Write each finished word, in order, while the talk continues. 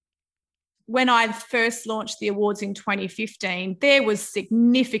when I first launched the awards in 2015, there was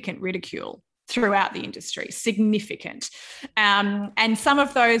significant ridicule throughout the industry, significant. And some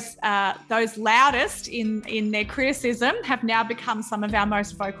of those loudest in their criticism have now become some of our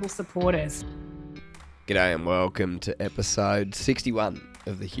most vocal supporters. G'day and welcome to episode 61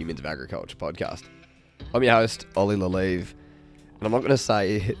 of the Humans of Agriculture podcast. I'm your host, Ollie Lalive, and I'm not going to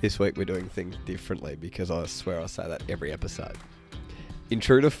say this week we're doing things differently because I swear I say that every episode. In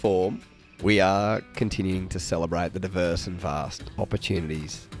true to form, we are continuing to celebrate the diverse and vast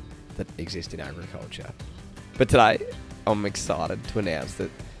opportunities that exist in agriculture. But today, I'm excited to announce that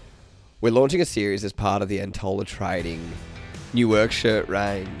we're launching a series as part of the Antola Trading new work shirt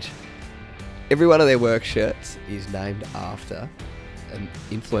range. Every one of their work shirts is named after an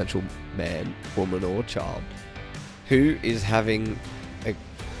influential man, woman or child who is having a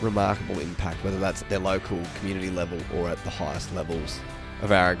remarkable impact, whether that's at their local community level or at the highest levels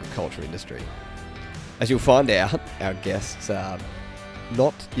of our agriculture industry. As you'll find out, our guests are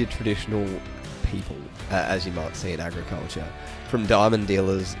not your traditional people, as you might see in agriculture. From diamond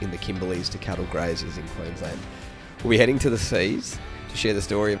dealers in the Kimberleys to cattle grazers in Queensland. We'll be heading to the seas to share the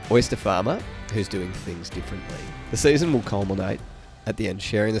story of oyster farmer who's doing things differently. The season will culminate at the end,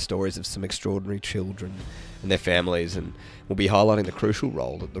 sharing the stories of some extraordinary children and their families, and we'll be highlighting the crucial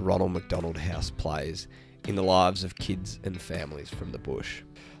role that the Ronald McDonald House plays in the lives of kids and families from the bush.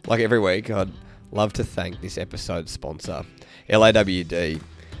 Like every week, I'd love to thank this episode's sponsor, LAWD,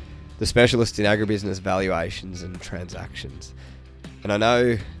 the specialist in agribusiness valuations and transactions. And I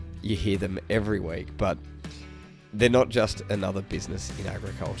know you hear them every week, but they're not just another business in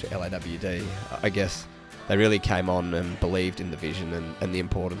agriculture, LAWD. I guess they really came on and believed in the vision and the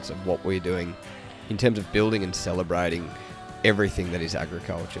importance of what we're doing in terms of building and celebrating everything that is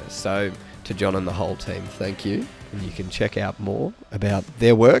agriculture. So to John and the whole team, thank you. And you can check out more about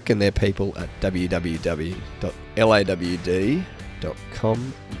their work and their people at www.lawd.com.au.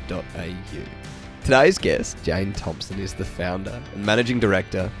 Today's guest, Jane Thompson, is the founder and managing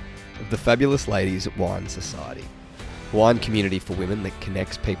director of the Fabulous Ladies Wine Society, a wine community for women that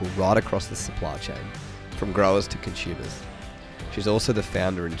connects people right across the supply chain, from growers to consumers. She's also the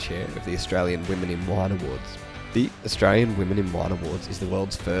founder and chair of the Australian Women in Wine Awards. The Australian Women in Wine Awards is the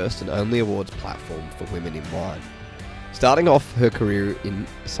world's first and only awards platform for women in wine. Starting off her career in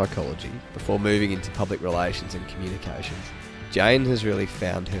psychology before moving into public relations and communications, Jane has really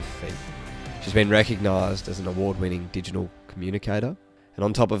found her feet. She's been recognised as an award-winning digital communicator, and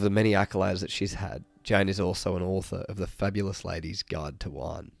on top of the many accolades that she's had, Jane is also an author of the Fabulous Ladies Guide to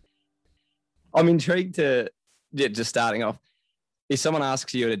Wine. I'm intrigued to, just starting off, if someone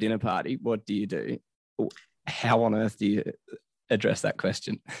asks you at a dinner party, what do you do? How on earth do you address that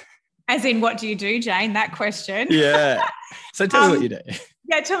question? As in, what do you do, Jane? That question. Yeah. So tell me what you do.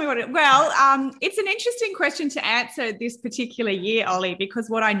 Yeah, tell me what it... Well, it's an interesting question to answer this particular year, Ollie, because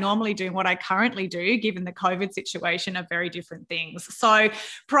what I normally do and what I currently do, given the COVID situation, are very different things. So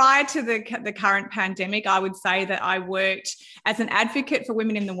prior to the current pandemic, I would say that I worked as an advocate for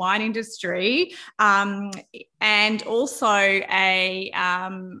women in the wine industry, and also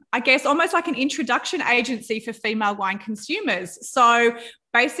I guess almost like an introduction agency for female wine consumers. So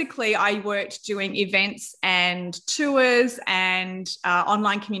basically, I worked doing events and tours and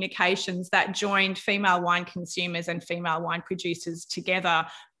online communications that joined female wine consumers and female wine producers together,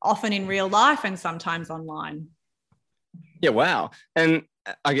 often in real life and sometimes online. Yeah, wow. And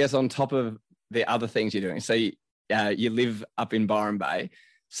I guess on top of the other things you're doing, so you live up in Byron Bay,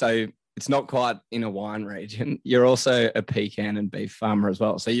 so it's not quite in a wine region. You're also a pecan and beef farmer as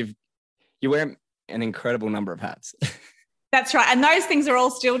well. So you wear an incredible number of hats. That's right. And those things are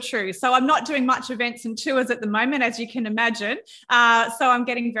all still true. So I'm not doing much events and tours at the moment, as you can imagine. So I'm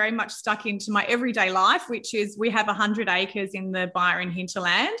getting very much stuck into my everyday life, which is we have 100 acres in the Byron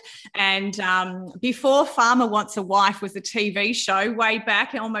hinterland. And before Farmer Wants a Wife was a TV show way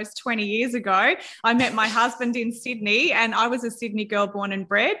back almost 20 years ago, I met my husband in Sydney, and I was a Sydney girl born and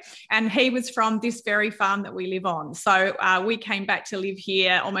bred, and he was from this very farm that we live on. So we came back to live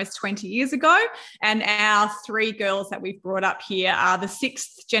here almost 20 years ago, and our 3 girls that we've brought up here are the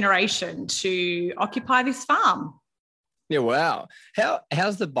 6th generation to occupy this farm. Yeah, wow.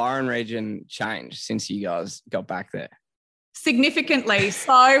 How's the Byron region changed since you guys got back there? Significantly.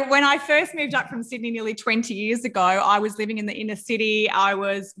 So when I first moved up from Sydney nearly 20 years ago, I was living in the inner city. I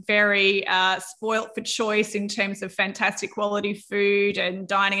was very spoilt for choice in terms of fantastic quality food and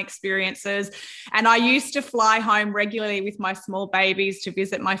dining experiences. And I used to fly home regularly with my small babies to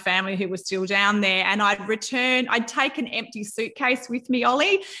visit my family who was still down there. And I'd take an empty suitcase with me,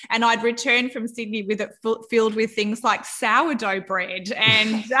 Ollie, and I'd return from Sydney with it filled with things like sourdough bread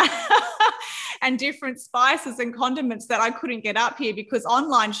and and different spices and condiments that I couldn't get up here because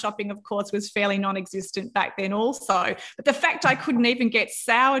online shopping, of course, was fairly non-existent back then also. But the fact I couldn't even get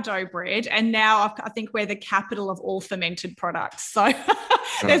sourdough bread, and now I think we're the capital of all fermented products. So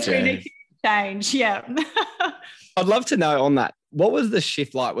there's been a huge change. Yeah. I'd love to know on that. What was the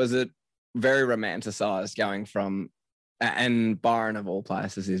shift like? Was it very romanticized going from, and Byron of all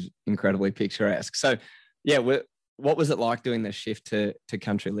places is incredibly picturesque. So yeah, what was it like doing the shift to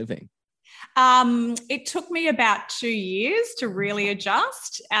country living? It took me about 2 years to really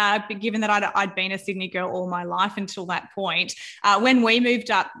adjust, given that I'd been a Sydney girl all my life until that point. When we moved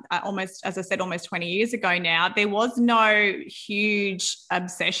up, almost 20 years ago now, there was no huge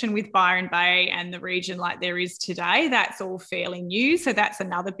obsession with Byron Bay and the region like there is today. That's all fairly new. So that's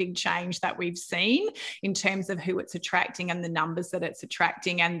another big change that we've seen in terms of who it's attracting and the numbers that it's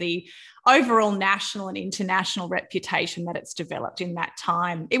attracting and the overall national and international reputation that it's developed in that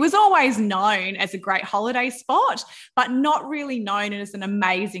time. It was always known as a great holiday spot, but not really known as an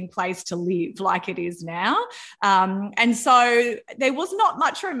amazing place to live like it is now. And so there was not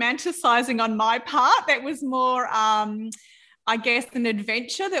much romanticising on my part. That was more I guess, an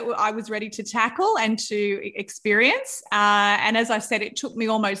adventure that I was ready to tackle and to experience. And as I said, it took me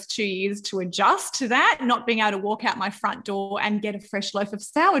almost 2 years to adjust to that, not being able to walk out my front door and get a fresh loaf of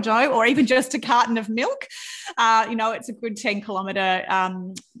sourdough or even just a carton of milk. It's a good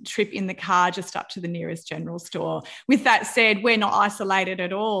 10-kilometre trip in the car just up to the nearest general store. With that said, we're not isolated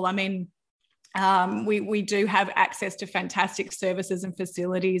at all. I mean, we do have access to fantastic services and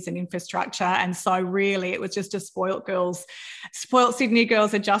facilities and infrastructure. And so really it was just a spoilt Sydney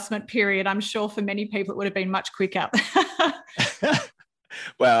girls adjustment period. I'm sure for many people it would have been much quicker.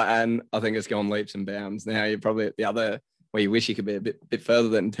 Well, and I think it's gone leaps and bounds. Now you're probably at the other where you wish you could be a bit further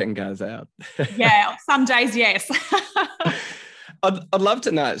than 10 Ks out. Yeah, some days, yes. I'd love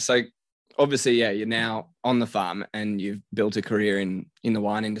to know. So obviously, yeah, you're now on the farm and you've built a career in the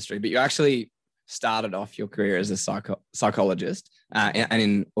wine industry, but you actually started off your career as a psychologist and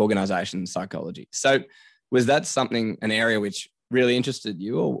in organisation psychology. So was that an area which really interested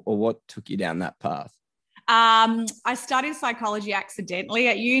you or what took you down that path? I studied psychology accidentally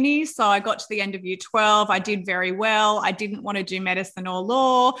at uni. So I got to the end of year 12. I did very well. I didn't want to do medicine or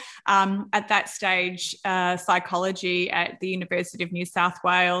law. At that stage, psychology at the University of New South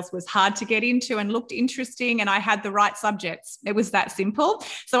Wales was hard to get into and looked interesting, and I had the right subjects. It was that simple.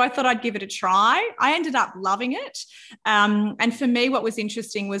 So I thought I'd give it a try. I ended up loving it. And for me, what was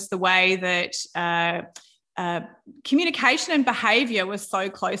interesting was the way that communication and behaviour was so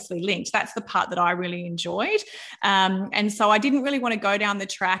closely linked. That's the part that I really enjoyed. And so I didn't really want to go down the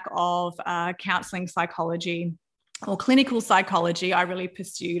track of counselling psychology or clinical psychology. I really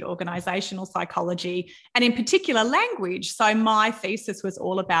pursued organisational psychology and in particular language. So my thesis was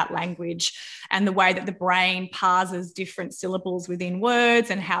all about language and the way that the brain parses different syllables within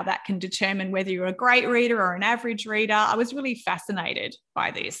words and how that can determine whether you're a great reader or an average reader. I was really fascinated by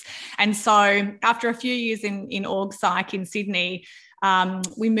this. And so after a few years in org psych in Sydney,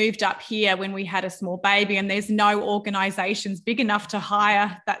 we moved up here when we had a small baby, and there's no organisations big enough to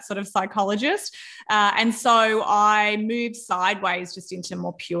hire that sort of psychologist. And so I moved sideways just into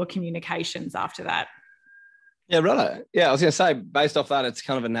more pure communications after that. Yeah, right. Yeah, I was going to say, based off that, it's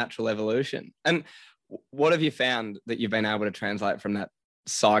kind of a natural evolution. And what have you found that you've been able to translate from that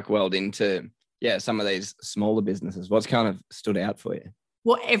psych world into, some of these smaller businesses? What's kind of stood out for you?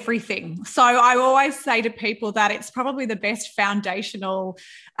 Well, everything. So I always say to people that it's probably the best foundational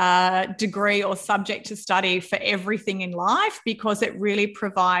degree or subject to study for everything in life, because it really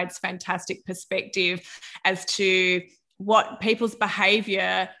provides fantastic perspective as to what people's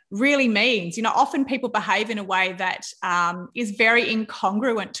behaviour really means. Often people behave in a way that is very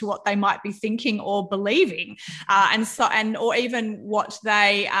incongruent to what they might be thinking or believing, or even what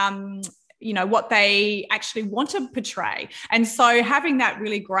they what they actually want to portray. And so having that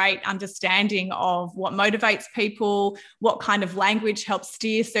really great understanding of what motivates people, what kind of language helps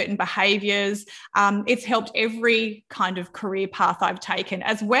steer certain behaviours, it's helped every kind of career path I've taken,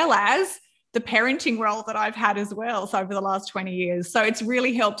 as well as the parenting role that I've had as well. So over the last 20 years. So it's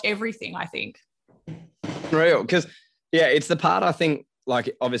really helped everything, I think. Real, because it's the part I think,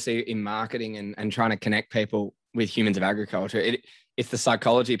 like obviously in marketing and trying to connect people with humans of agriculture, it's the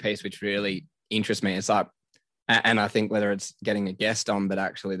psychology piece which really interests me. It's like, and I think whether it's getting a guest on, but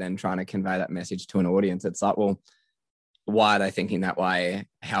actually then trying to convey that message to an audience, it's like, well, why are they thinking that way?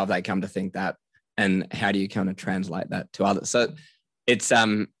 How have they come to think that? And how do you kind of translate that to others? So it's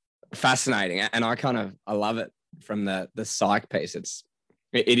fascinating. And I love it from the psych piece.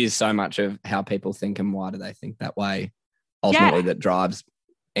 It is so much of how people think and why do they think that way ultimately that drives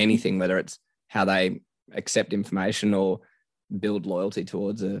anything, whether it's how they accept information or build loyalty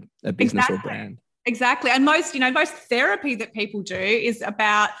towards a business or brand. Exactly. And most therapy that people do is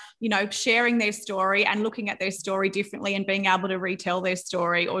about, sharing their story and looking at their story differently and being able to retell their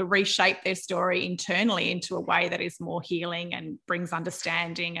story or reshape their story internally into a way that is more healing and brings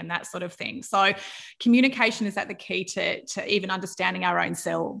understanding and that sort of thing. So communication is at the key to even understanding our own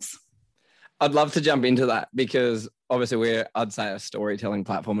selves. I'd love to jump into that because obviously I'd say a storytelling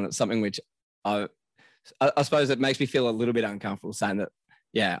platform, and it's something which I suppose it makes me feel a little bit uncomfortable saying that,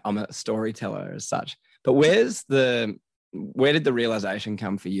 yeah, I'm a storyteller as such. But where did the realization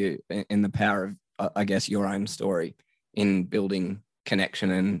come for you in the power of, I guess, your own story in building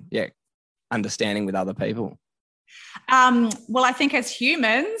connection and, understanding with other people? Well, I think as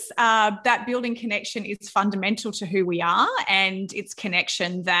humans, that building connection is fundamental to who we are, and it's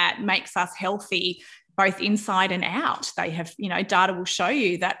connection that makes us healthy both inside and out. They have, data will show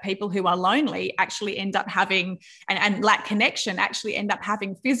you that people who are lonely actually end up having and lack connection actually end up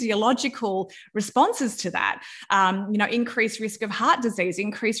having physiological responses to that. Increased risk of heart disease,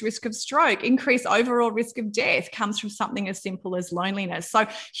 increased risk of stroke, increased overall risk of death comes from something as simple as loneliness. So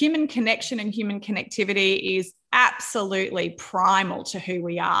human connection and human connectivity is absolutely primal to who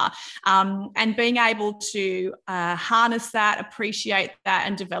we are. And being able to harness that, appreciate that,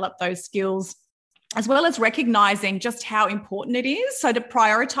 and develop those skills, as well as recognizing just how important it is. So to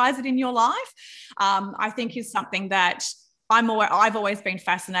prioritize it in your life, I think is something that I've always been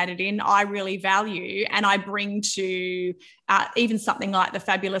fascinated in. I really value, and I bring to even something like the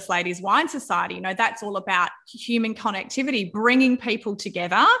Fabulous Ladies Wine Society. That's all about human connectivity, bringing people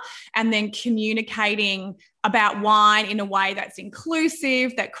together and then communicating about wine in a way that's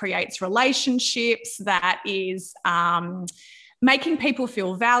inclusive, that creates relationships, that is making people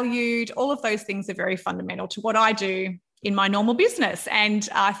feel valued. All of those things are very fundamental to what I do in my normal business. And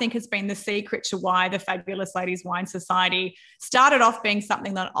I think has been the secret to why the Fabulous Ladies Wine Society started off being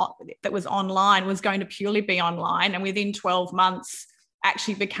something that was online, was going to purely be online. And within 12 months,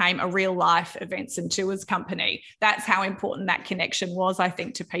 actually became a real life events and tours company. That's how important that connection was, I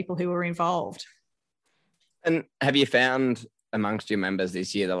think, to people who were involved. And have you found amongst your members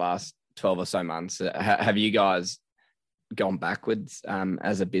this year, the last 12 or so months, have you guys gone backwards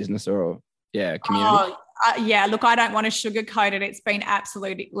as a business or community? Look, I don't want to sugarcoat it. It's been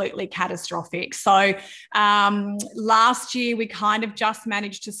absolutely catastrophic. So last year we kind of just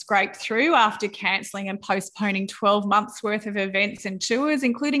managed to scrape through after cancelling and postponing 12 months worth of events and tours,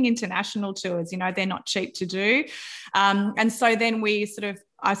 including international tours. They're not cheap to do. And so then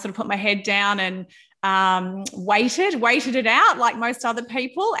I put my head down and waited it out like most other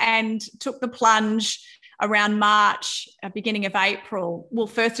people, and took the plunge around March, beginning of April. Well,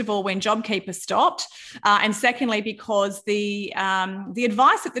 first of all, when JobKeeper stopped, and secondly, because the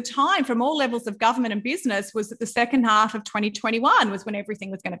advice at the time from all levels of government and business was that the second half of 2021 was when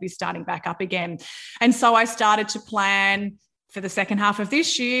everything was going to be starting back up again. And so I started to plan for the second half of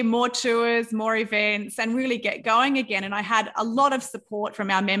this year, more tours, more events, and really get going again. And I had a lot of support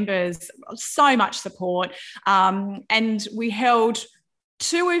from our members, so much support. And we held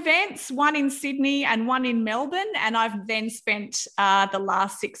 2 events, one in Sydney and one in Melbourne. And I've then spent the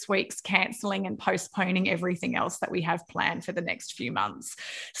last 6 weeks cancelling and postponing everything else that we have planned for the next few months.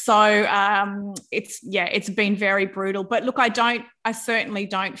 So it's been very brutal. But look, I certainly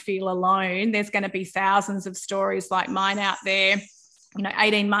don't feel alone. There's going to be thousands of stories like mine out there.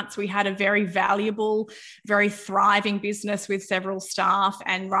 18 months, we had a very valuable, very thriving business with several staff.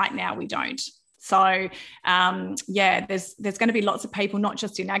 And right now we don't. So, there's going to be lots of people, not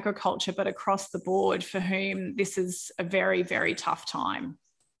just in agriculture, but across the board, for whom this is a very, very tough time.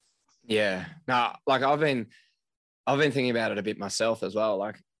 Yeah. No, like I've been thinking about it a bit myself as well.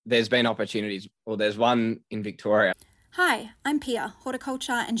 Like there's been opportunities, or there's one in Victoria. Hi, I'm Pia,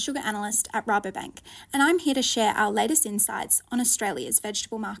 horticulture and sugar analyst at Rabobank, and I'm here to share our latest insights on Australia's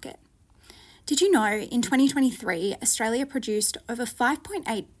vegetable market. Did you know in 2023, Australia produced over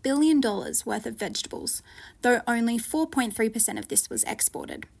 $5.8 billion worth of vegetables, though only 4.3% of this was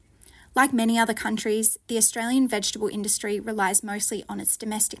exported? Like many other countries, the Australian vegetable industry relies mostly on its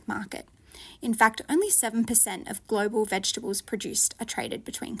domestic market. In fact, only 7% of global vegetables produced are traded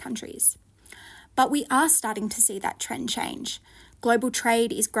between countries. But we are starting to see that trend change. Global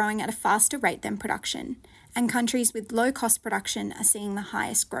trade is growing at a faster rate than production, and countries with low-cost production are seeing the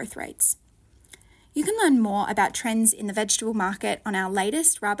highest growth rates. You can learn more about trends in the vegetable market on our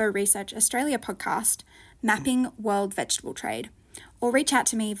latest Rabo Research Australia podcast, Mapping World Vegetable Trade, or reach out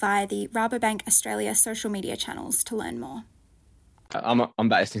to me via the Rabobank Australia social media channels to learn more. I'm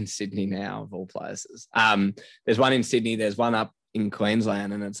based in Sydney now, of all places. There's one in Sydney, there's one up in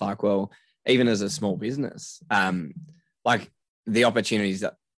Queensland, and it's like, well, even as a small business, like the opportunities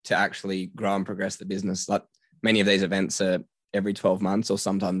to actually grow and progress the business. Like many of these events are every 12 months or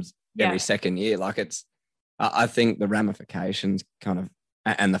sometimes every second year. Like I think the ramifications kind of,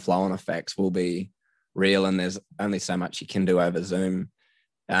 and the flow-on effects will be real, and there's only so much you can do over Zoom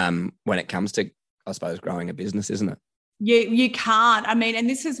when it comes to, I suppose, growing a business, isn't it? You can't. I mean, and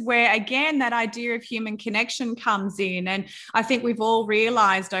this is where, again, that idea of human connection comes in. And I think we've all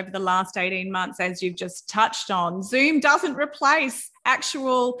realised over the last 18 months, as you've just touched on, Zoom doesn't replace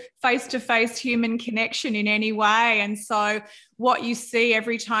actual face-to-face human connection in any way. And so what you see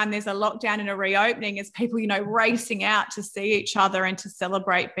every time there's a lockdown and a reopening is people, racing out to see each other and to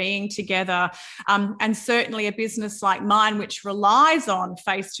celebrate being together. And certainly a business like mine, which relies on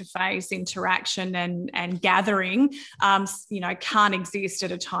face-to-face interaction and gathering, can't exist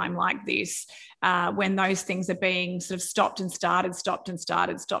at a time like this. When those things are being sort of stopped and started.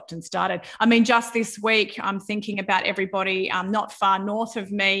 I mean, just this week, I'm thinking about everybody not far north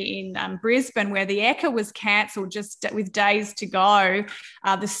of me in Brisbane, where the Ekka was cancelled just with days to go,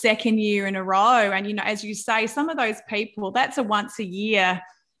 the second year in a row. And, as you say, some of those people, that's a once a year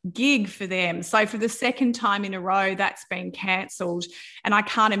gig for them. So for the second time in a row, that's been cancelled. And I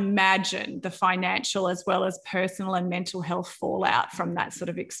can't imagine the financial as well as personal and mental health fallout from that sort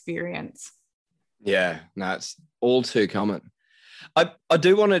of experience. Yeah, no, it's all too common. I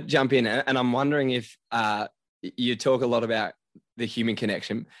do want to jump in, and I'm wondering if you talk a lot about the human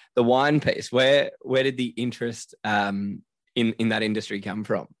connection, the wine piece. Where did the interest in that industry come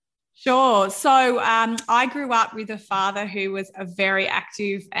from? Sure. So I grew up with a father who was a very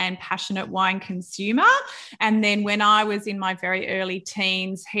active and passionate wine consumer. And then when I was in my very early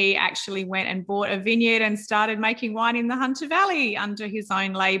teens, he actually went and bought a vineyard and started making wine in the Hunter Valley under his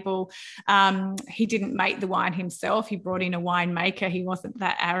own label. He didn't make the wine himself. He brought in a winemaker. He wasn't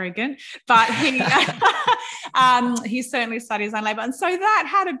that arrogant, but he certainly started his own label. And so that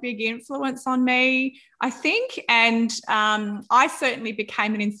had a big influence on me, I think. And I certainly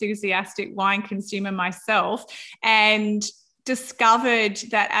became an enthusiastic wine consumer myself, and discovered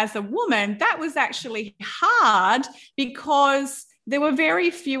that as a woman, that was actually hard because there were very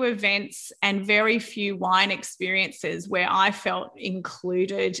few events and very few wine experiences where I felt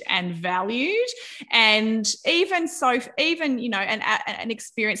included and valued. And even an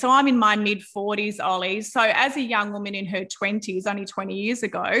experience. So I'm in my mid-40s, Ollie. So as a young woman in her 20s, only 20 years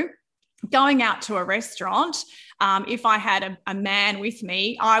ago, going out to a restaurant, if I had a man with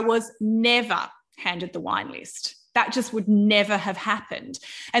me, I was never handed the wine list. That just would never have happened.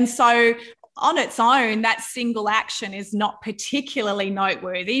 And so on its own, that single action is not particularly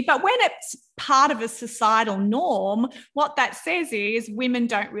noteworthy. But when it's part of a societal norm, what that says is women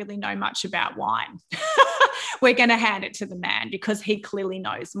don't really know much about wine. We're going to hand it to the man because he clearly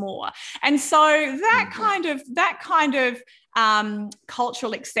knows more. And so that kind of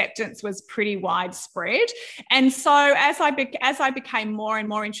cultural acceptance was pretty widespread. And so as I became more and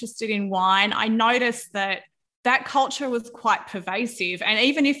more interested in wine, I noticed that culture was quite pervasive. And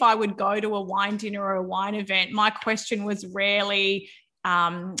even if I would go to a wine dinner or a wine event, my question was rarely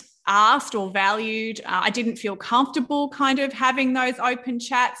asked or valued. I didn't feel comfortable kind of having those open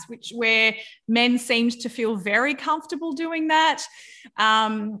chats, where men seemed to feel very comfortable doing that.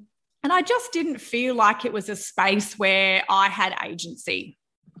 And I just didn't feel like it was a space where I had agency,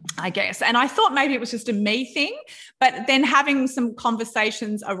 I guess. And I thought maybe it was just a me thing, but then having some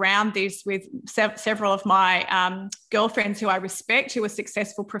conversations around this with several of my girlfriends who I respect, who are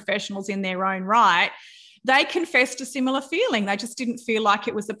successful professionals in their own right, they confessed a similar feeling. They just didn't feel like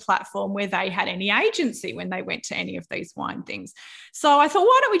it was a platform where they had any agency when they went to any of these wine things. So I thought,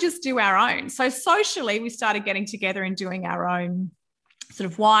 why don't we just do our own? So socially, we started getting together and doing our own sort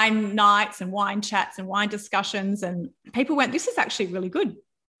of wine nights and wine chats and wine discussions. And people went, this is actually really good.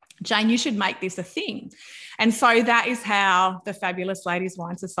 Jane, you should make this a thing. And so that is how the Fabulous Ladies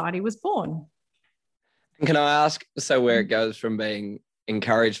Wine Society was born. And can I ask, so where it goes from being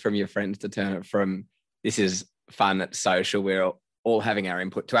encouraged from your friends to turn it from this is fun, it's social, we're all having our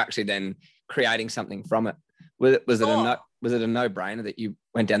input, to actually then creating something from it? Was it a no-brainer that you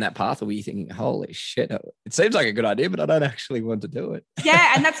went down that path, or were you thinking, holy shit, it seems like a good idea, but I don't actually want to do it?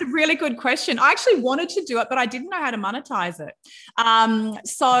 Yeah, and that's a really good question. I actually wanted to do it, but I didn't know how to monetize it.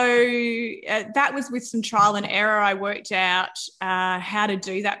 So that was with some trial and error. I worked out how to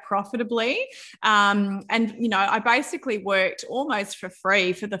do that profitably. And, I basically worked almost for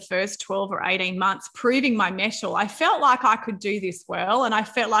free for the first 12 or 18 months, proving my mettle. I felt like I could do this well, and I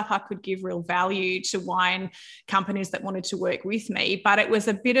felt like I could give real value to wine companies that wanted to work with me. But it was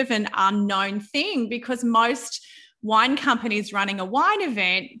a bit of an unknown thing because most wine companies running a wine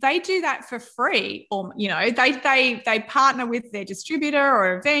event, they do that for free. Or, they partner with their distributor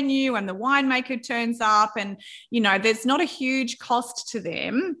or a venue, and the winemaker turns up, and, there's not a huge cost to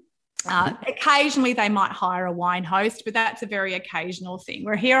them. Occasionally they might hire a wine host, but that's a very occasional thing,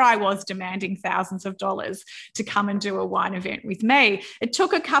 where here I was demanding thousands of dollars to come and do a wine event with me. It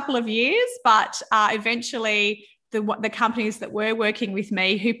took a couple of years, but eventually the companies that were working with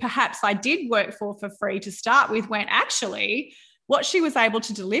me, who perhaps I did work for free to start with, went, actually, what she was able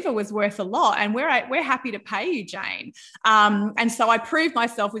to deliver was worth a lot, and we're happy to pay you, Jane. And so I proved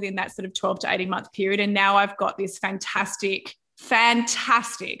myself within that sort of 12 to 18 month period, and now I've got this fantastic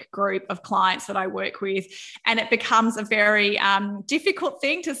group of clients that I work with, and it becomes a very difficult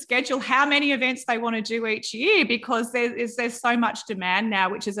thing to schedule how many events they want to do each year, because there's so much demand now,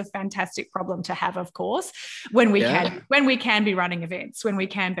 which is a fantastic problem to have, of course, when we can be running events, when we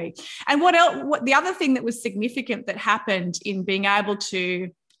can be. And what the other thing that was significant that happened in being able to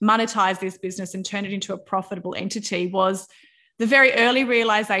monetize this business and turn it into a profitable entity was the very early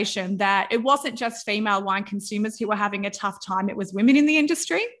realization that it wasn't just female wine consumers who were having a tough time, it was women in the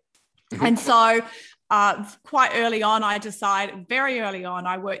industry. Mm-hmm. And so quite early on, very early on,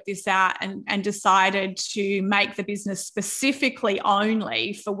 I worked this out and decided to make the business specifically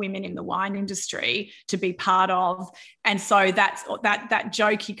only for women in the wine industry to be part of. And so that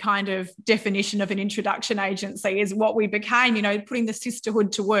jokey kind of definition of an introduction agency is what we became, putting the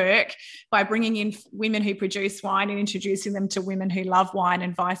sisterhood to work by bringing in women who produce wine and introducing them to women who love wine,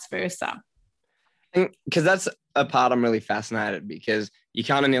 and vice versa. Because that's a part I'm really fascinated, because you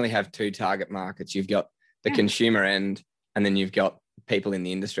kind of nearly have two target markets. You've got the consumer end, and then you've got people in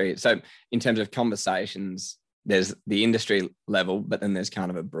the industry. So in terms of conversations, there's the industry level, but then there's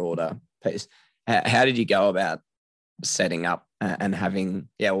kind of a broader piece. How did you go about setting up and having,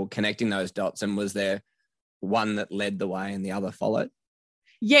 connecting those dots? And was there one that led the way and the other followed?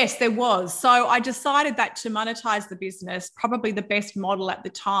 Yes, there was. So I decided that to monetize the business, probably the best model at the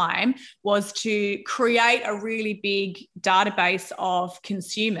time was to create a really big database of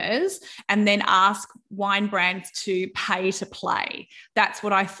consumers and then ask wine brands to pay to play. That's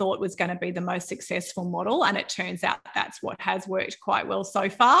what I thought was going to be the most successful model. And it turns out that's what has worked quite well so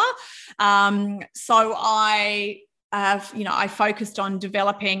far. So I focused on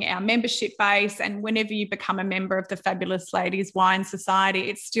developing our membership base, and whenever you become a member of the Fabulous Ladies Wine Society,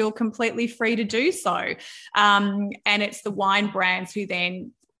 it's still completely free to do so. And it's the wine brands who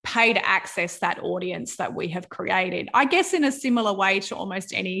then pay to access that audience that we have created, I guess in a similar way to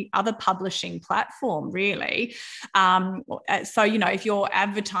almost any other publishing platform, really. So, if you're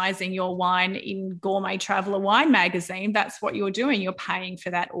advertising your wine in Gourmet Traveller Wine Magazine, that's what you're doing. You're paying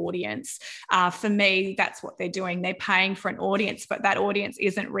for that audience. For me, that's what they're doing. They're paying for an audience, but that audience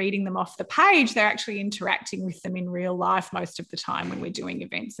isn't reading them off the page. They're actually interacting with them in real life most of the time when we're doing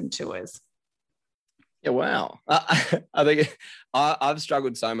events and tours. Yeah, wow. I think I've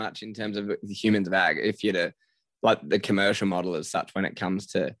struggled so much in terms of the Humans of Ag, if you're to, like, the commercial model as such when it comes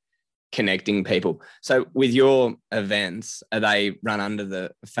to connecting people. So with your events, are they run under the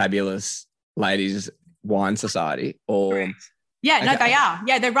Fabulous Ladies Wine Society or? Correct. Yeah, okay. No, they are.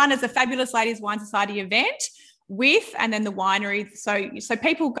 Yeah, they're run as a Fabulous Ladies Wine Society event and then the winery. So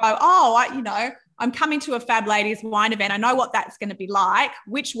people go, I'm coming to a Fab Ladies wine event. I know what that's going to be like.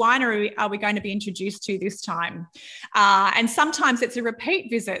 Which winery are we going to be introduced to this time? And sometimes it's a repeat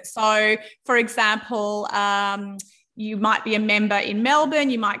visit. So, for example, you might be a member in Melbourne.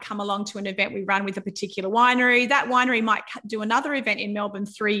 You might come along to an event we run with a particular winery. That winery might do another event in Melbourne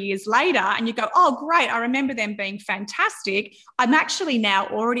 3 years later, and you go, oh, great, I remember them being fantastic. I'm actually now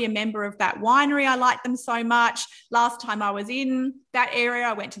already a member of that winery. I like them so much. Last time I was in that area,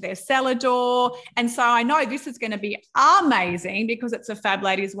 I went to their cellar door. And so I know this is going to be amazing because it's a Fab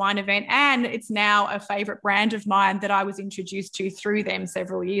Ladies wine event, and it's now a favourite brand of mine that I was introduced to through them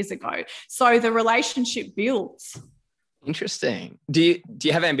several years ago. So the relationship builds. Interesting. Do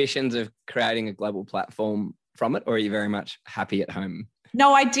you have ambitions of creating a global platform from it, or are you very much happy at home?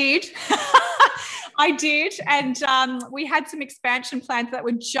 No, I did. I did. And we had some expansion plans that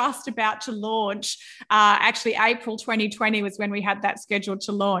were just about to launch. Actually, April 2020 was when we had that scheduled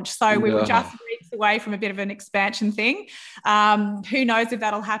to launch. So we were just weeks away from a bit of an expansion thing. Who knows if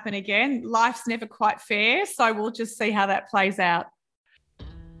that'll happen again? Life's never quite fair. So we'll just see how that plays out.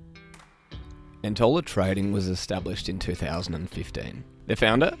 Entola Trading was established in 2015. Their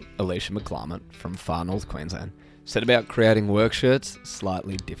founder, Alicia McClarmont from far north Queensland, set about creating work shirts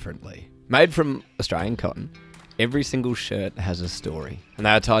slightly differently. Made from Australian cotton, every single shirt has a story, and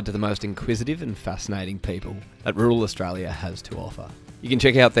they are tied to the most inquisitive and fascinating people that rural Australia has to offer. You can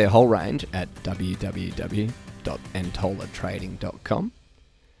check out their whole range at www.entola.com.au. shop.entolatrading.com.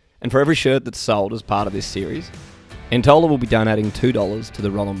 And for every shirt that's sold as part of this series, Entola will be donating $2 to the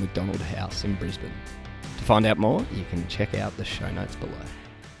Ronald McDonald House in Brisbane. To find out more, you can check out the show notes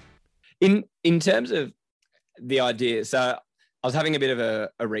below. In terms of the idea, so I was having a bit of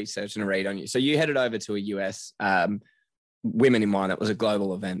a research and a read on you. So you headed over to a US Women in Wine that was a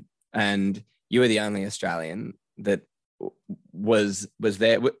global event, and you were the only Australian that was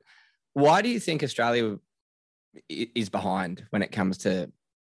there. Why do you think Australia is behind when it comes to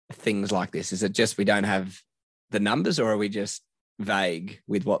things like this? Is it just we don't have the numbers, or are we just vague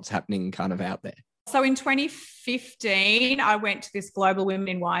with what's happening kind of out there? So in 2015, I went to this Global Women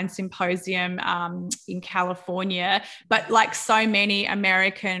in Wine Symposium in California, but like so many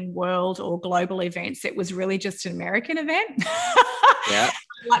American world or global events, it was really just an American event. Yeah.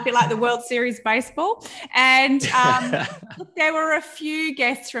 Might be like the World Series baseball. And look, there were a few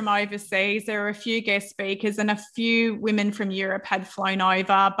guests from overseas. There were a few guest speakers, and a few women from Europe had flown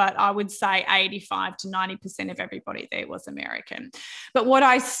over, but I would say 85 to 90% of everybody there was American. But what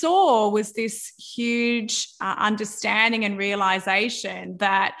I saw was this huge understanding and realization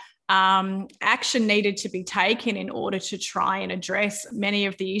that action needed to be taken in order to try and address many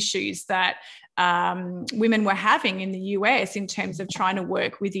of the issues that women were having in the US in terms of trying to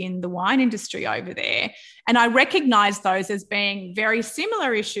work within the wine industry over there. And I recognized those as being very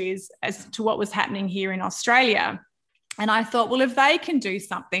similar issues as to what was happening here in Australia. And I thought, well, if they can do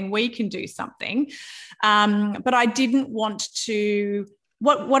something, we can do something. But I didn't want to,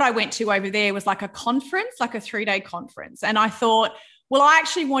 what I went to over there was like a conference, like a 3-day conference. And I thought, well, I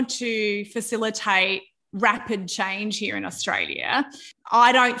actually want to facilitate rapid change here in Australia.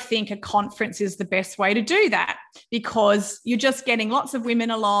 I don't think a conference is the best way to do that, because you're just getting lots of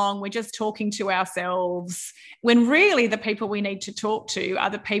women along. We're just talking to ourselves, when really the people we need to talk to are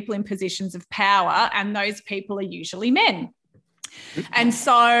the people in positions of power, and those people are usually men. And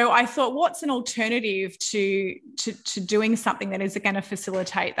so I thought, what's an alternative to doing something that is going to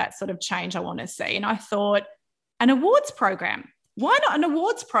facilitate that sort of change I want to see? And I thought, an awards program. Why not an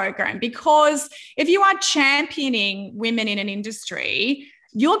awards program? Because if you are championing women in an industry,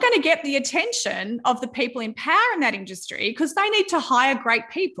 you're going to get the attention of the people in power in that industry, because they need to hire great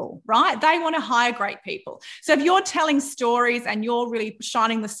people, right? They want to hire great people. So if you're telling stories and you're really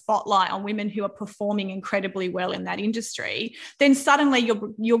shining the spotlight on women who are performing incredibly well in that industry, then suddenly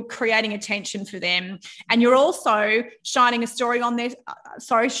you're creating attention for them, and you're also shining a spotlight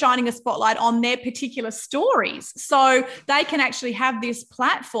on their particular stories. So they can actually have this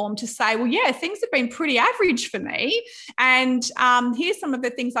platform to say, well, yeah, things have been pretty average for me, and here's some of the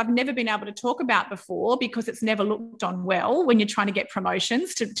things I've never been able to talk about before, because it's never looked on well when you're trying to get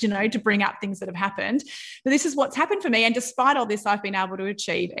promotions to bring up things that have happened. But this is what's happened for me. And despite all this, I've been able to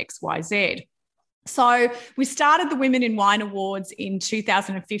achieve X, Y, Z. So we started the Women in Wine Awards in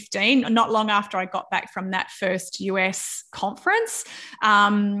 2015, not long after I got back from that first US conference.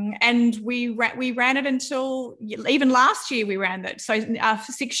 And we ran it until, even last year we ran that. So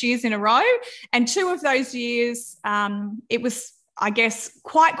for 6 years in a row. And 2 of those years, it was, I guess,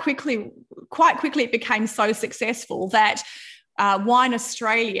 quite quickly it became so successful that Wine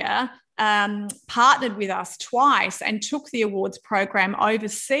Australia partnered with us twice and took the awards program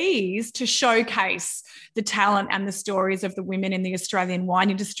overseas to showcase the talent and the stories of the women in the Australian wine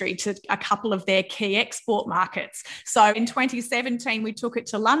industry to a couple of their key export markets. So in 2017, we took it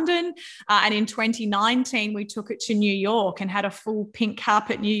to London, and in 2019, we took it to New York and had a full pink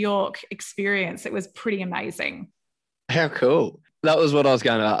carpet New York experience. It was pretty amazing. How cool. That was what I was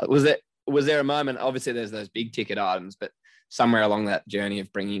going to ask. Was there a moment, obviously there's those big ticket items, but somewhere along that journey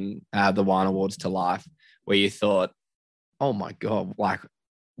of bringing the wine awards to life, where you thought, oh my God, like,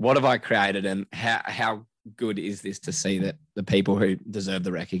 what have I created, and how good is this to see that the people who deserve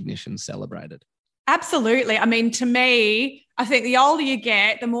the recognition celebrated? Absolutely. I mean, to me, I think the older you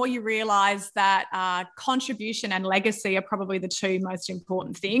get, the more you realise that contribution and legacy are probably the 2 most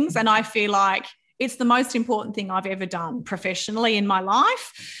important things. And I feel like it's the most important thing I've ever done professionally in my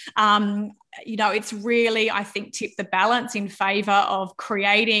life. It's really, I think, tipped the balance in favour of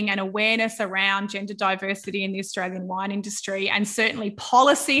creating an awareness around gender diversity in the Australian wine industry. And certainly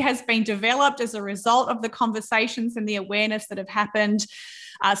policy has been developed as a result of the conversations and the awareness that have happened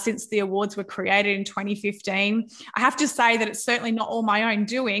since the awards were created in 2015. I have to say that it's certainly not all my own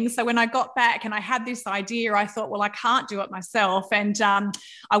doing. So when I got back and I had this idea, I thought, well, I can't do it myself. And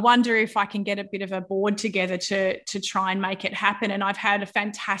I wonder if I can get a bit of a board together to try and make it happen. And I've had a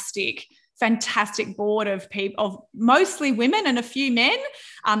fantastic fantastic board of people, of mostly women and a few men.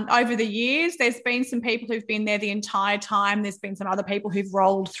 Over the years, there's been some people who've been there the entire time. There's been some other people who've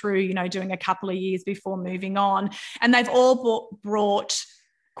rolled through, doing a couple of years before moving on. And they've all brought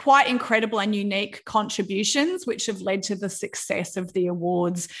quite incredible and unique contributions, which have led to the success of the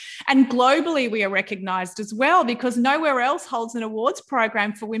awards. And globally, we are recognised as well, because nowhere else holds an awards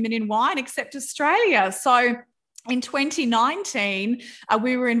program for women in wine except Australia. So in 2019,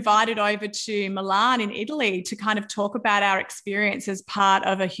 we were invited over to Milan in Italy to kind of talk about our experience as part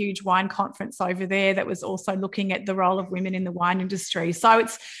of a huge wine conference over there that was also looking at the role of women in the wine industry. So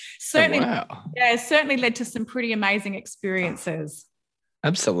it's certainly, certainly led to some pretty amazing experiences.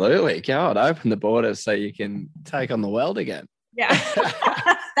 Absolutely. God, open the borders so you can take on the world again. Yeah,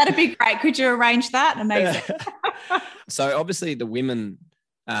 that'd be great. Could you arrange that? Amazing. So obviously the women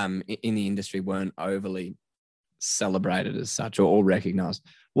in the industry weren't overly celebrated as such or recognised.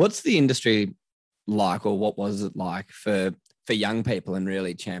 What's the industry like, or what was it like for young people and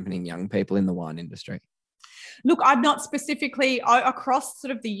really championing young people in the wine industry? Look, I'm not specifically across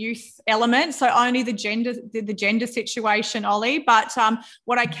sort of the youth element, so only the gender situation, Ollie. But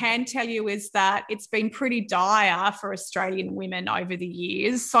what I can tell you is that it's been pretty dire for Australian women over the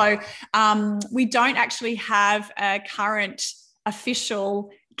years. So we don't actually have a current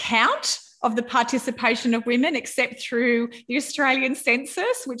official count of the participation of women, except through the Australian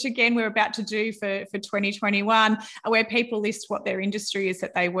census, which again, we're about to do for 2021, where people list what their industry is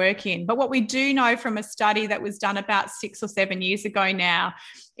that they work in. But what we do know from a study that was done about 6 or 7 years ago now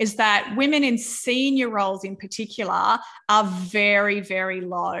is that women in senior roles in particular are very, very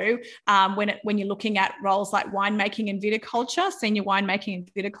low when you're looking at roles like winemaking and viticulture, senior winemaking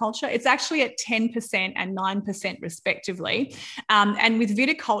and viticulture. It's actually at 10% and 9% respectively. And with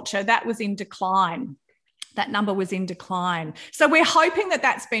viticulture, that was in decline. That number was in decline. So we're hoping that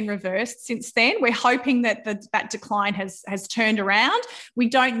that's been reversed since then. We're hoping that that decline has turned around. We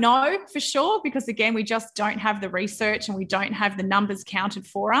don't know for sure because, again, we just don't have the research and we don't have the numbers counted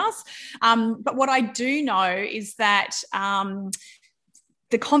for us. But what I do know is that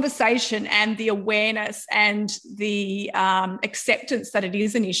the conversation and the awareness and the acceptance that it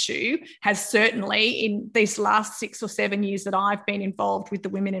is an issue has certainly, in these last 6 or 7 years that I've been involved with the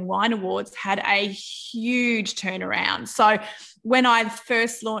Women in Wine Awards, had a huge turnaround. So when I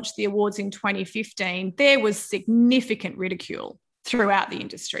first launched the awards in 2015, there was significant ridicule throughout the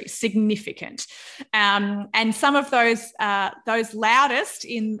industry, significant. And some of those loudest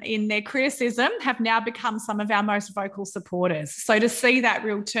in their criticism have now become some of our most vocal supporters. So to see that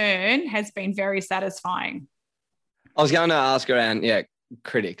real turn has been very satisfying. I was going to ask around,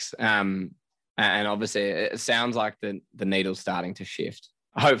 critics. And obviously it sounds like the needle's starting to shift,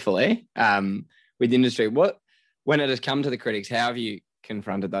 hopefully, with industry. When it has come to the critics, how have you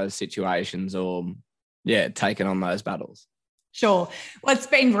confronted those situations or, taken on those battles? Sure. Well, it's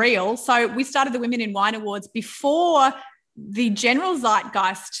been real. So we started the Women in Wine Awards before the general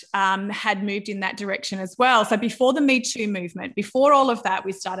zeitgeist had moved in that direction as well. So before the Me Too movement, before all of that,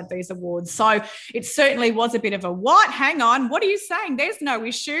 we started these awards. So it certainly was a bit of a, what? Hang on, what are you saying? There's no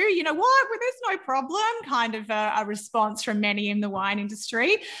issue. You know what? Well, there's no problem kind of a response from many in the wine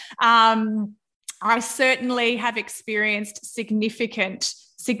industry. I certainly have experienced significant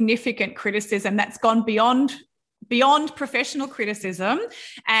criticism that's gone beyond professional criticism.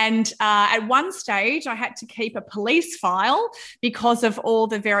 And at one stage, I had to keep a police file because of all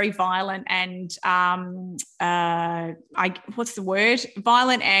the very violent and, violent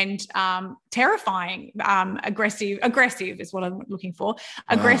and terrifying, aggressive is what I'm looking for,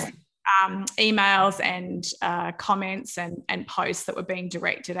 aggressive emails and comments and posts that were being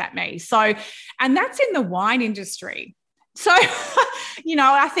directed at me. So, and that's in the wine industry. So,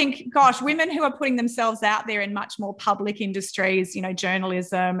 I think, gosh, women who are putting themselves out there in much more public industries,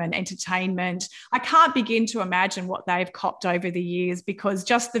 journalism and entertainment, I can't begin to imagine what they've copped over the years, because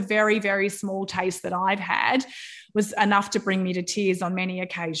just the very, very small taste that I've had was enough to bring me to tears on many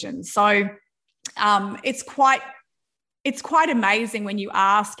occasions. So it's quite amazing when you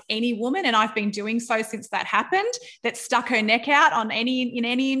ask any woman, and I've been doing so since that happened, that stuck her neck out in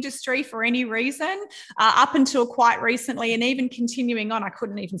any industry for any reason, up until quite recently, and even continuing on. I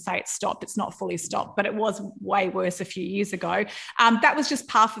couldn't even say it stopped. It's not fully stopped, but it was way worse a few years ago. That was just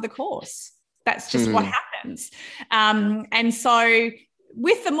par for the course. That's just what happens. And so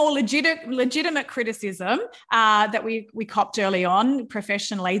with the more legitimate criticism that we copped early on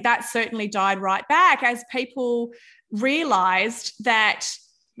professionally, that certainly died right back as people realised that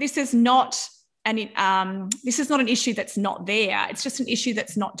this is not this is not an issue that's not there. It's just an issue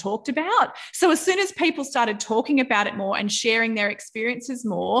that's not talked about. So as soon as people started talking about it more and sharing their experiences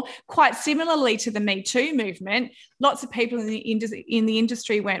more, quite similarly to the Me Too movement, lots of people in the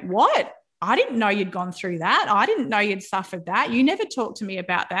industry went, what? I didn't know you'd gone through that. I didn't know you'd suffered that. You never talked to me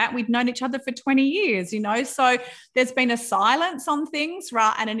about that. We'd known each other for 20 years, So there's been a silence on things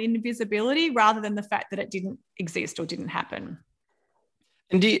and an invisibility rather than the fact that it didn't exist or didn't happen.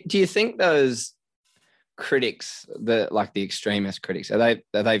 And do you think those critics, the extremist critics, are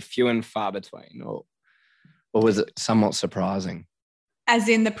they few and far between, or was it somewhat surprising? As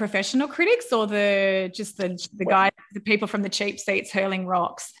in the professional critics, or the people from the cheap seats hurling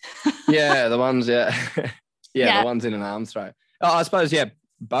rocks? Yeah, the ones, the ones in an arms throw. Oh, I suppose,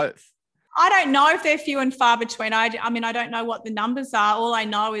 both. I don't know if they're few and far between. I don't know what the numbers are. All I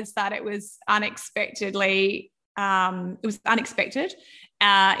know is that it was unexpected in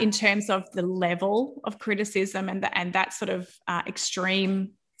terms of the level of criticism and that sort of extreme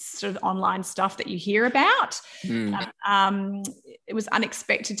sort of online stuff that you hear about. It was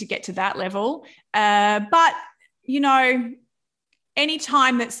unexpected to get to that level. But, any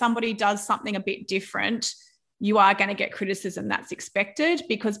time that somebody does something a bit different, you are going to get criticism. That's expected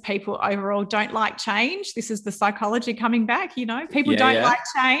because people overall don't like change. This is the psychology coming back, people don't like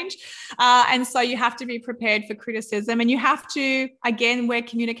change. And so you have to be prepared for criticism, and you have to, again, where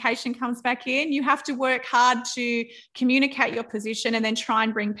communication comes back in, you have to work hard to communicate your position and then try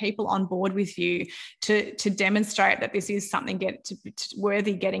and bring people on board with you to demonstrate that this is something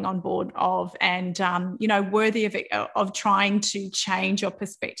worthy getting on board of, and, worthy of trying to change your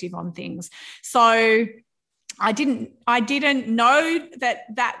perspective on things. So I didn't know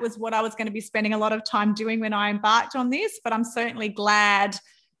that was what I was going to be spending a lot of time doing when I embarked on this, but I'm certainly glad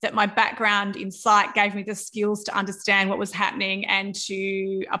that my background in psych gave me the skills to understand what was happening and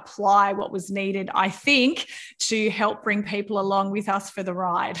to apply what was needed, I think, to help bring people along with us for the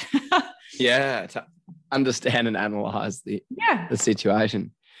ride. To understand and analyse the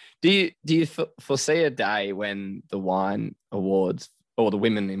situation. Do you foresee a day when the wine awards or the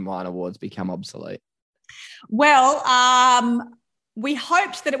Women in Wine Awards become obsolete? Well, we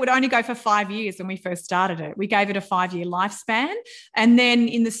hoped that it would only go for 5 years when we first started it. We gave it a 5-year lifespan. And then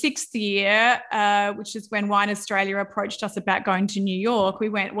in the 6th year, which is when Wine Australia approached us about going to New York, we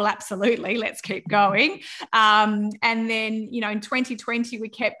went, well, absolutely, let's keep going. And then, in 2020, we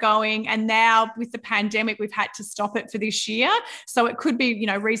kept going. And now with the pandemic, we've had to stop it for this year. So it could be,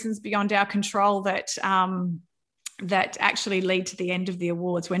 reasons beyond our control that actually lead to the end of the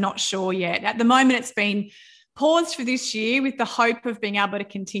awards. We're not sure yet. At the moment, it's been paused for this year with the hope of being able to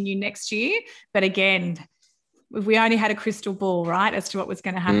continue next year. But again, we only had a crystal ball, right, as to what was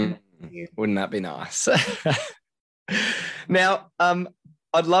going to happen. Wouldn't that be nice? Now,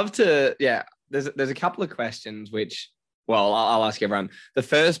 I'd love to, there's a couple of questions which, I'll ask everyone. The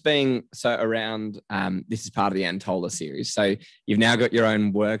first being, around, this is part of the Antola series. So you've now got your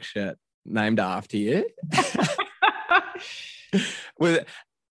own work shirt named after you. With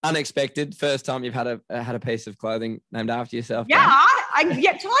unexpected, first time you've had a piece of clothing named after yourself.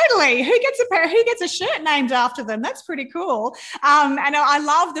 Totally. Who gets a shirt named after them? That's pretty cool. And I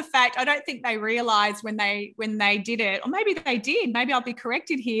love the fact, I don't think they realized when they did it, or maybe they did, maybe I'll be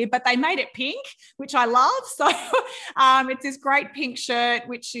corrected here, but they made it pink, which I love. So it's this great pink shirt,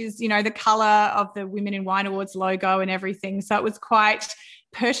 which is, the color of the Women in Wine Awards logo and everything. So it was quite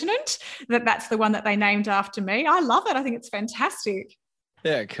pertinent that that's the one that they named after me. I love it. I think it's fantastic.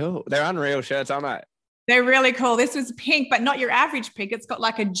 Yeah, cool. They're unreal shirts, aren't they? They're really cool. This was pink, but not your average pink. It's got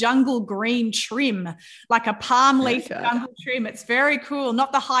like a jungle green trim, like a palm leaf jungle trim. It's very cool.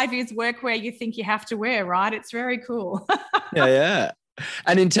 Not the high-vis workwear you think you have to wear, right? It's very cool. Yeah.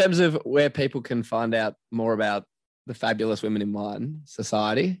 And in terms of where people can find out more about the Fabulous Women in Wine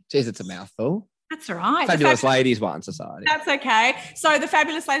Society, geez, it's a mouthful. That's right. Fabulous Ladies Wine Society. That's okay. So the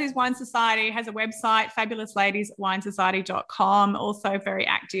Fabulous Ladies Wine Society has a website, fabulousladieswinesociety.com. Also very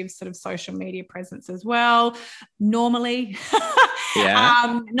active sort of social media presence as well. Normally,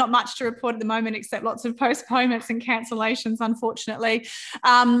 not much to report at the moment except lots of postponements and cancellations, unfortunately.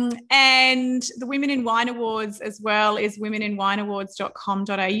 And the Women in Wine Awards as well is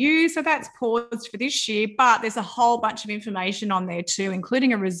womeninwineawards.com.au. So that's paused for this year, but there's a whole bunch of information on there too,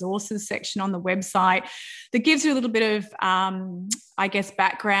 including a resources section on the website that gives you a little bit of,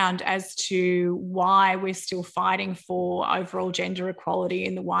 background as to why we're still fighting for overall gender equality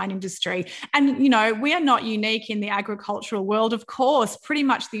in the wine industry. And, we are not unique in the agricultural world. Of course, pretty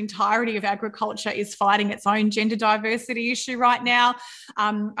much the entirety of agriculture is fighting its own gender diversity issue right now.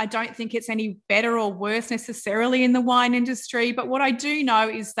 I don't think it's any better or worse necessarily in the wine industry. But what I do know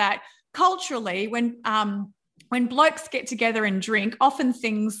is that culturally, when blokes get together and drink, often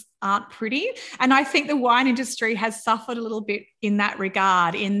things aren't pretty. And I think the wine industry has suffered a little bit in that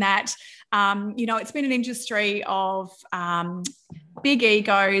regard, in that, it's been an industry of big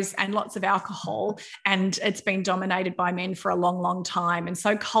egos and lots of alcohol, and it's been dominated by men for a long, long time. And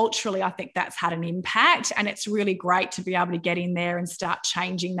so culturally, I think that's had an impact, and it's really great to be able to get in there and start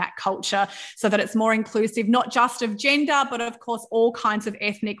changing that culture so that it's more inclusive, not just of gender, but of course, all kinds of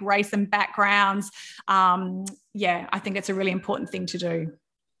ethnic, race and backgrounds. I think it's a really important thing to do.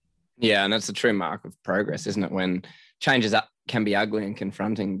 Yeah, and that's a true mark of progress, isn't it? When changes can be ugly and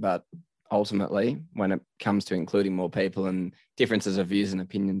confronting, but ultimately, when it comes to including more people and differences of views and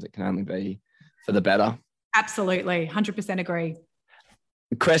opinions, it can only be for the better. Absolutely, 100% agree.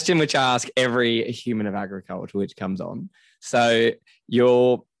 The question which I ask every human of agriculture which comes on. So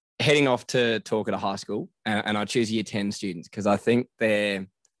you're heading off to talk at a high school, and I choose year 10 students because I think year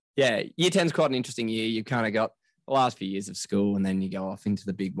 10 is quite an interesting year. You've kind of got the last few years of school, and then you go off into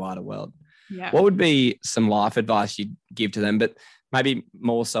the big wider world. Yeah. What would be some life advice you'd give to them? But maybe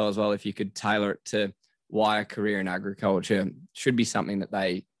more so as well, if you could tailor it to why a career in agriculture should be something that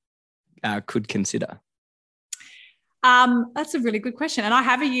they could consider. That's a really good question. And I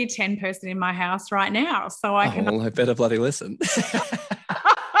have a year 10 person in my house right now. So I better bloody listen.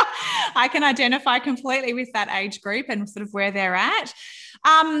 I can identify completely with that age group and sort of where they're at.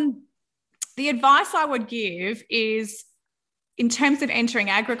 The advice I would give is, in terms of entering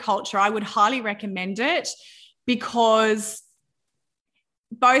agriculture, I would highly recommend it, because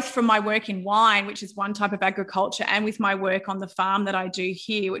both from my work in wine, which is one type of agriculture, and with my work on the farm that I do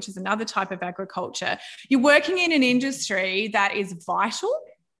here, which is another type of agriculture, you're working in an industry that is vital,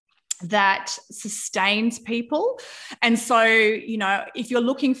 that sustains people. And so, if you're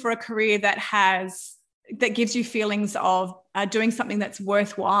looking for a career that gives you feelings of doing something that's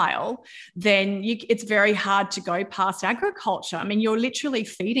worthwhile, then it's very hard to go past agriculture. I mean, you're literally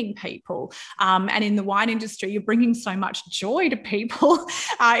feeding people. And in the wine industry, you're bringing so much joy to people.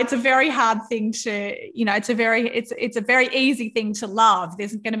 It's a very hard thing to, it's a very easy thing to love.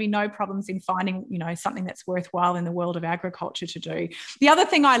 There's going to be no problems in finding, something that's worthwhile in the world of agriculture to do. The other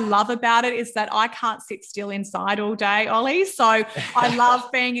thing I love about it is that I can't sit still inside all day, Ollie. So I love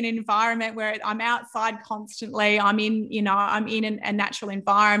being in an environment where I'm outside constantly. I'm in a natural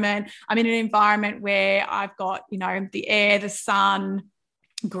environment. I'm in an environment where I've got, the air, the sun,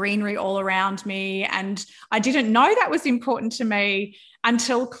 greenery all around me. And I didn't know that was important to me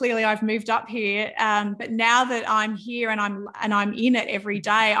until clearly I've moved up here. But now that I'm here and I'm in it every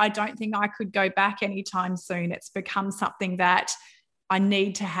day, I don't think I could go back anytime soon. It's become something that I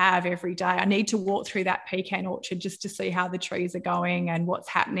need to have every day. I need to walk through that pecan orchard just to see how the trees are going and what's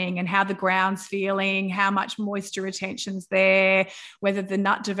happening and how the ground's feeling, how much moisture retention's there, whether the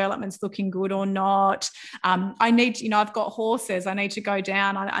nut development's looking good or not. I've got horses. I need to go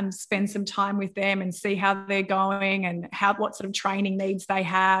down and spend some time with them and see how they're going and what sort of training needs they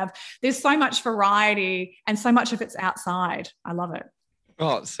have. There's so much variety, and so much of it's outside. I love it.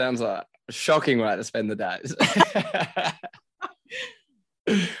 Oh, it sounds like a shocking way to spend the days.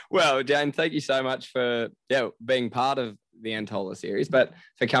 Well, Jane, thank you so much for being part of the Antola series, but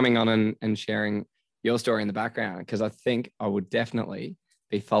for coming on and sharing your story in the background, because I think I would definitely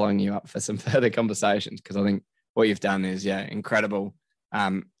be following you up for some further conversations, because I think what you've done is incredible,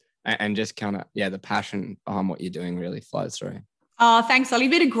 and just kind of the passion behind what you're doing really flows through. Oh, thanks, Ollie.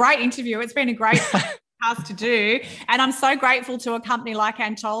 You've been a great interview. It's been a great podcast to do, and I'm so grateful to a company like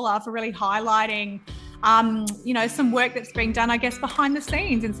Antola for really highlighting some work that's being done, I guess, behind the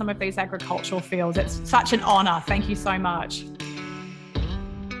scenes in some of these agricultural fields. It's such an honour. Thank you so much.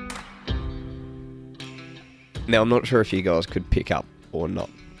 Now, I'm not sure if you guys could pick up or not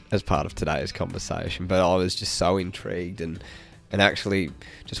as part of today's conversation, but I was just so intrigued and actually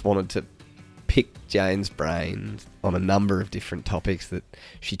just wanted to pick Jane's brain on a number of different topics that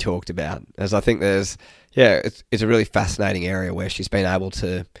she talked about, as I think it's a really fascinating area where she's been able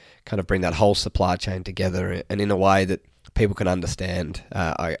to kind of bring that whole supply chain together and in a way that people can understand.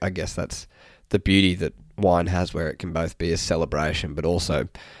 I guess that's the beauty that wine has, where it can both be a celebration but also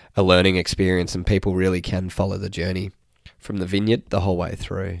a learning experience, and people really can follow the journey from the vineyard the whole way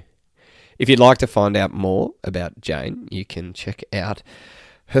through. If you'd like to find out more about Jane, you can check out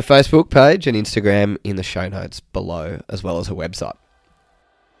her Facebook page and Instagram in the show notes below, as well as her website.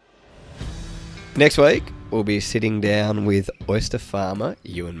 Next week, we'll be sitting down with oyster farmer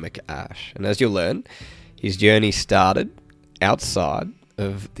Ewan McAsh. And as you'll learn, his journey started outside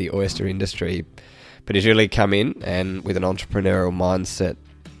of the oyster industry, but he's really come in and with an entrepreneurial mindset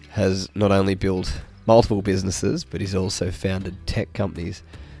has not only built multiple businesses, but he's also founded tech companies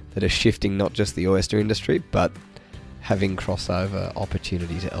that are shifting not just the oyster industry, but having crossover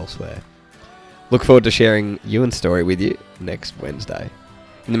opportunities elsewhere. Look forward to sharing Ewan's story with you next Wednesday.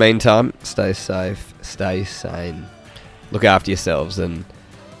 In the meantime, stay safe, stay sane, look after yourselves, and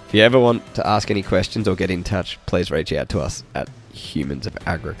if you ever want to ask any questions or get in touch, please reach out to us at Humans of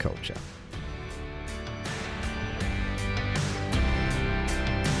Agriculture.